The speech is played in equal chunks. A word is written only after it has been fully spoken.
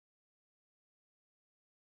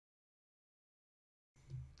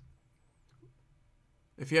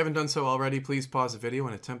If you haven't done so already, please pause the video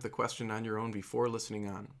and attempt the question on your own before listening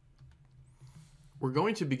on. We're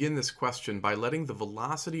going to begin this question by letting the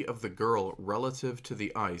velocity of the girl relative to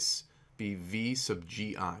the ice be v sub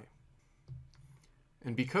gi.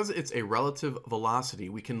 And because it's a relative velocity,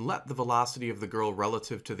 we can let the velocity of the girl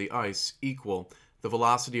relative to the ice equal the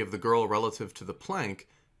velocity of the girl relative to the plank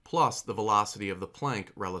plus the velocity of the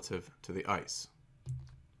plank relative to the ice.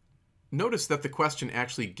 Notice that the question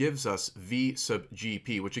actually gives us v sub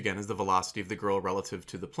gp, which again is the velocity of the girl relative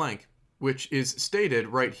to the plank, which is stated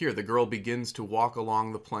right here. The girl begins to walk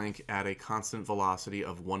along the plank at a constant velocity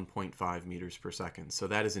of 1.5 meters per second. So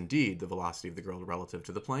that is indeed the velocity of the girl relative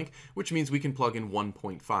to the plank, which means we can plug in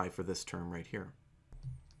 1.5 for this term right here.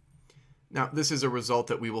 Now, this is a result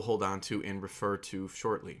that we will hold on to and refer to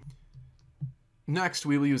shortly. Next,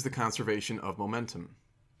 we will use the conservation of momentum.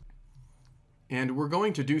 And we're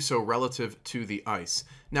going to do so relative to the ice.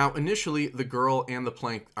 Now, initially, the girl and the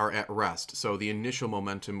plank are at rest, so the initial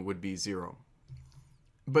momentum would be 0.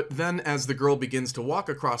 But then, as the girl begins to walk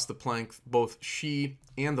across the plank, both she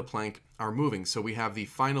and the plank are moving. So we have the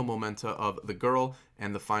final momenta of the girl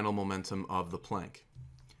and the final momentum of the plank.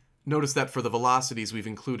 Notice that for the velocities, we've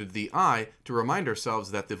included the I to remind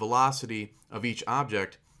ourselves that the velocity of each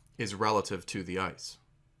object is relative to the ice.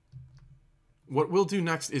 What we'll do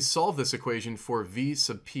next is solve this equation for v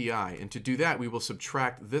sub pi, and to do that we will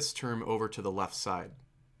subtract this term over to the left side.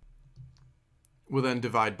 We'll then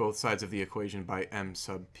divide both sides of the equation by m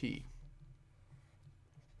sub p.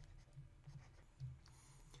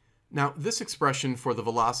 Now, this expression for the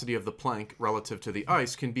velocity of the plank relative to the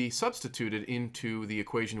ice can be substituted into the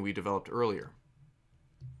equation we developed earlier.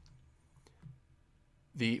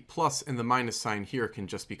 The plus and the minus sign here can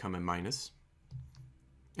just become a minus.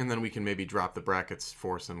 And then we can maybe drop the brackets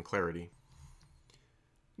for some clarity.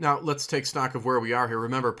 Now, let's take stock of where we are here.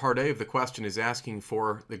 Remember, part A of the question is asking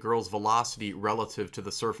for the girl's velocity relative to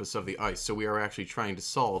the surface of the ice. So we are actually trying to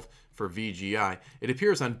solve for VGI. It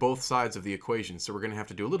appears on both sides of the equation, so we're going to have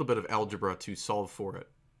to do a little bit of algebra to solve for it.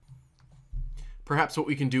 Perhaps what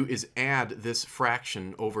we can do is add this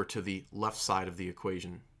fraction over to the left side of the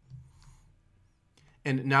equation.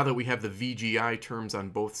 And now that we have the VGI terms on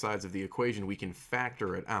both sides of the equation, we can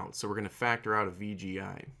factor it out. So we're going to factor out a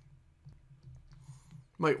VGI.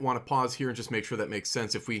 Might want to pause here and just make sure that makes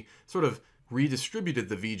sense. If we sort of redistributed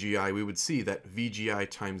the VGI, we would see that VGI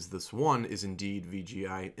times this 1 is indeed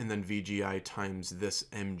VGI, and then VGI times this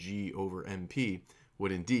mg over mp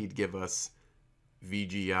would indeed give us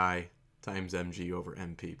VGI times mg over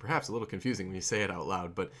mp. Perhaps a little confusing when you say it out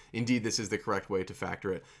loud, but indeed this is the correct way to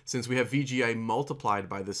factor it. Since we have VGI multiplied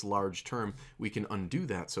by this large term, we can undo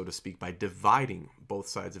that, so to speak, by dividing both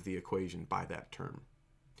sides of the equation by that term.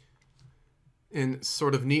 And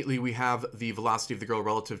sort of neatly, we have the velocity of the girl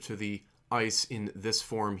relative to the ice in this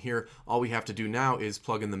form here. All we have to do now is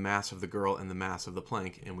plug in the mass of the girl and the mass of the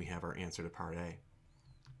plank, and we have our answer to part A.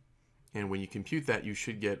 And when you compute that, you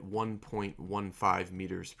should get 1.15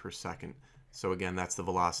 meters per second. So again, that's the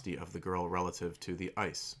velocity of the girl relative to the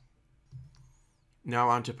ice. Now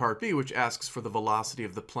on to part B, which asks for the velocity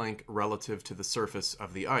of the plank relative to the surface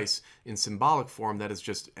of the ice. In symbolic form, that is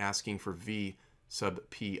just asking for v sub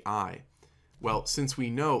pi. Well, since we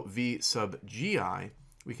know v sub gi,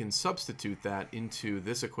 we can substitute that into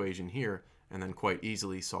this equation here, and then quite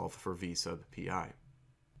easily solve for v sub pi.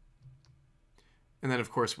 And then,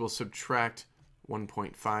 of course, we'll subtract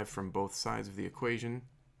 1.5 from both sides of the equation.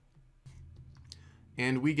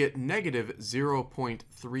 And we get negative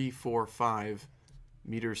 0.345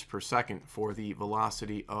 meters per second for the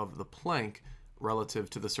velocity of the plank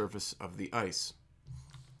relative to the surface of the ice.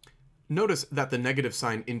 Notice that the negative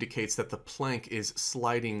sign indicates that the plank is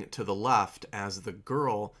sliding to the left as the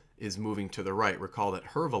girl is moving to the right. Recall that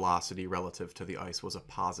her velocity relative to the ice was a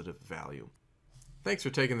positive value. Thanks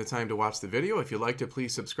for taking the time to watch the video. If you liked it,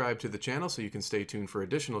 please subscribe to the channel so you can stay tuned for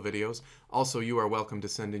additional videos. Also, you are welcome to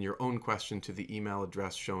send in your own question to the email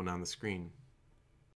address shown on the screen.